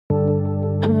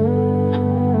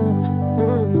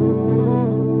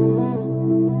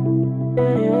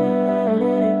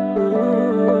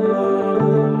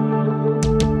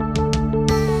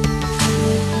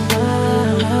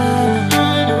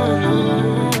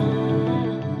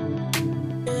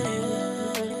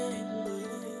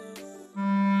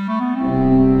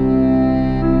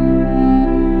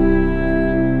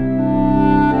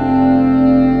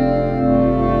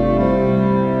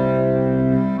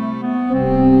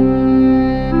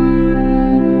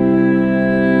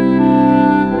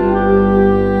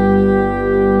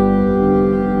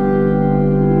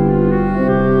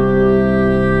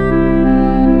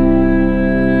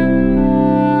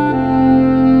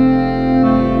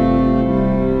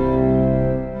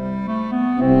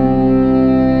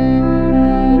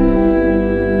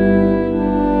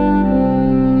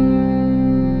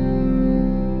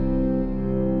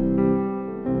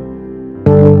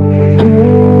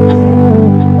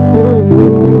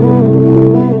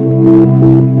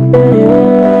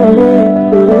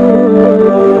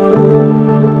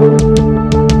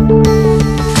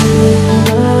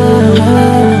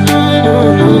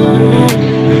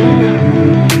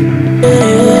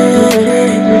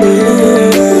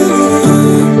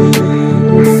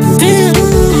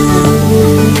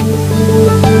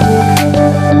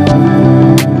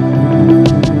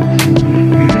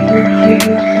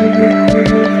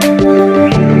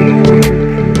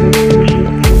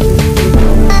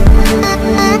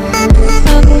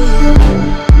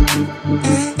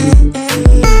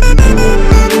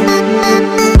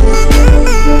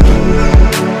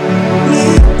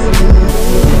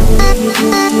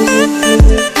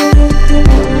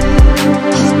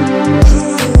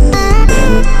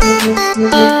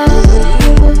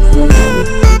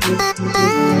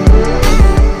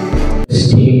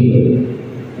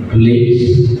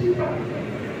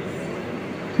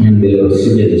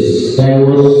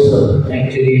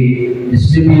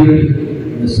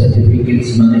distribute the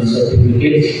certificates, money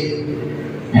certificates,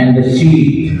 and the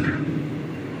sheet,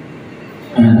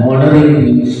 and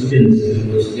honoring the students.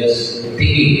 He was just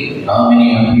thinking how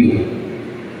many of you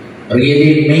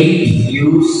really make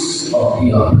use of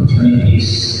the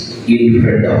opportunities in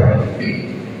front of you.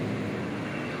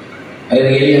 I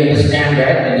really understand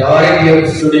that majority of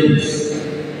students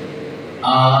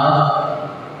are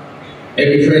a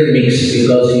different mix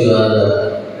because you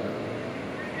are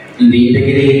in the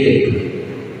integrated.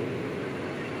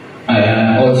 I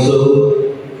am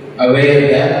also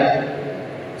aware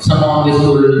that some of the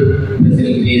school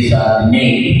facilities are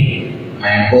made.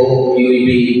 I hope you will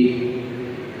be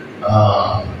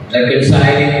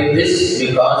reconciling with this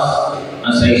because,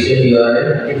 as I said, you are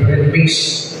a different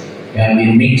mix. You have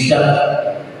been mixed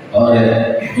up, or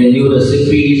a new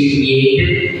recipe is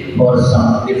created for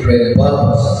some different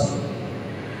purpose.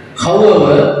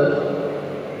 However,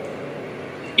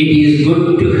 it is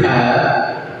good to have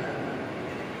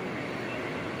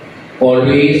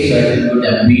always certain good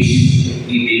ambition.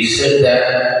 It is said that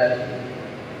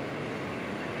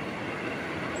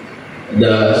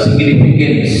the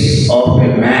significance of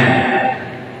a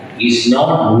man is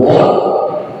not what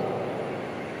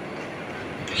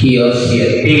he or she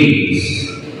attains,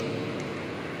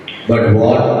 but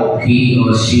what he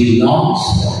or she longs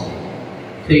for.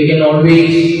 So you can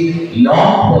always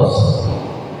long for something.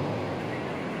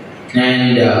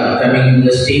 And coming to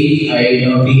the stage, I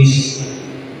noticed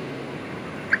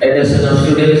a dozen of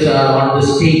students are on the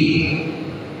stage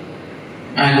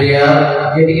and they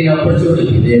are getting an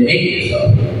opportunity. They make this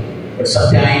up. But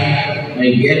sometimes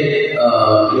I get a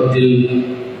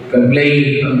little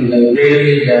complaint from the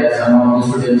librarian that some of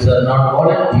the students are not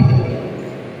volunteering.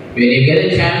 When you get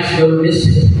a chance, don't miss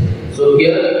it. So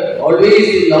here,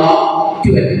 always long to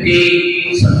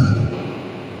attain something.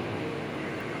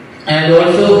 And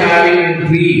also having a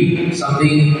dream,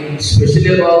 something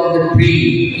special about the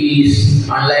dream is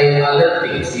unlike other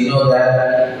things. You know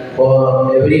that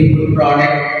for every food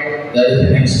product, there is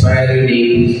an expiry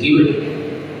date is given.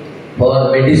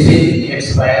 For medicine,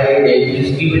 expiry date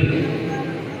is given.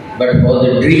 But for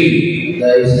the dream,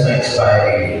 there is no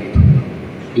expiry date.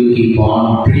 You keep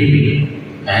on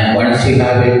dreaming, and once you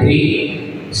have a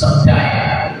dream,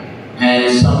 sometime and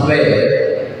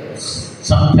somewhere,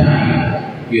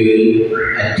 sometime you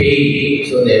will attain it.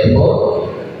 So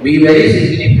therefore, be very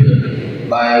significant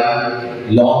by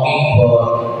longing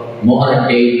for more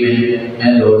attainment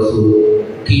and also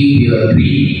keep your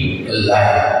dream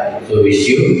alive. So wish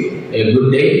you a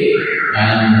good day,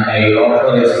 and I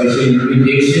offer a special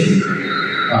invitation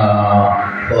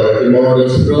for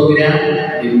tomorrow's program.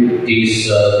 It is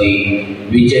the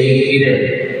Vijay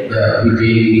Kiran, the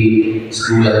Vijay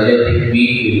School Athletic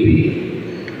Meet will be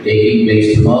taking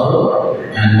place tomorrow,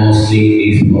 and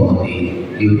mostly is for the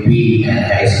UP and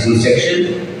high school section.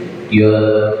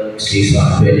 Your seats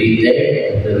are ready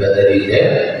there, the weather is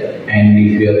there, and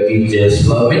if your teachers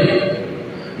permit,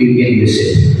 you can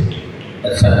visit,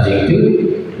 subject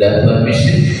to the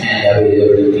permission and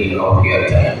availability of your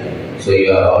time. So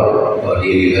you are all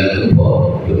really welcome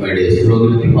for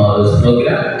tomorrow's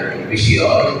program. Wish you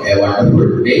all a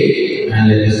wonderful day, and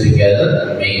let us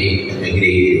together make it a great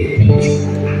day. Thank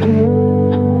you.